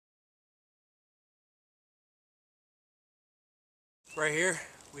Right here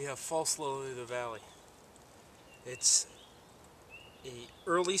we have false lily of the valley. It's a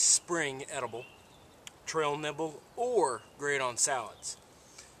early spring edible, trail nibble, or great on salads.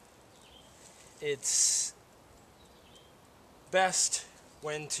 It's best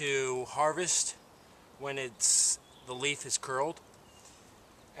when to harvest when the leaf is curled,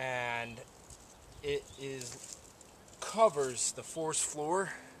 and it covers the forest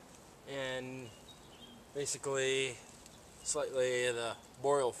floor and basically slightly the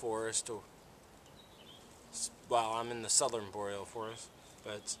boreal forest. Well, I'm in the southern boreal forest,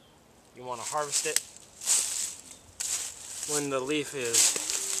 but you want to harvest it when the leaf is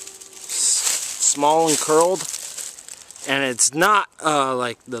small and curled, and it's not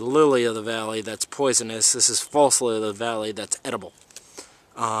like the lily of the valley that's poisonous. This is false lily of the valley that's edible.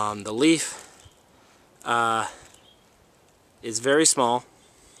 The leaf is very small.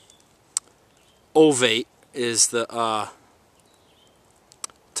 Ovate is the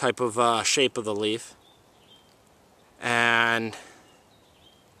type of shape of the leaf, and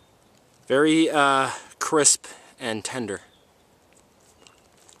very crisp and tender.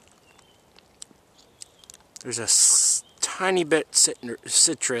 There's a tiny bit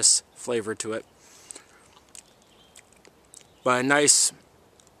citrus flavor to it, but a nice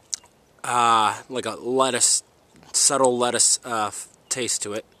like a lettuce, subtle lettuce taste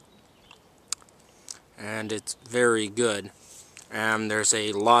to it, and it's very good, and there's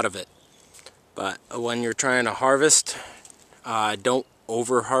a lot of it. But when you're trying to harvest, don't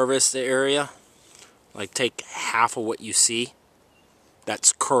over harvest the area. Like, take half of what you see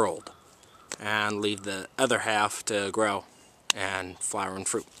that's curled and leave the other half to grow and flower and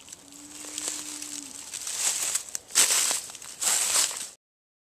fruit.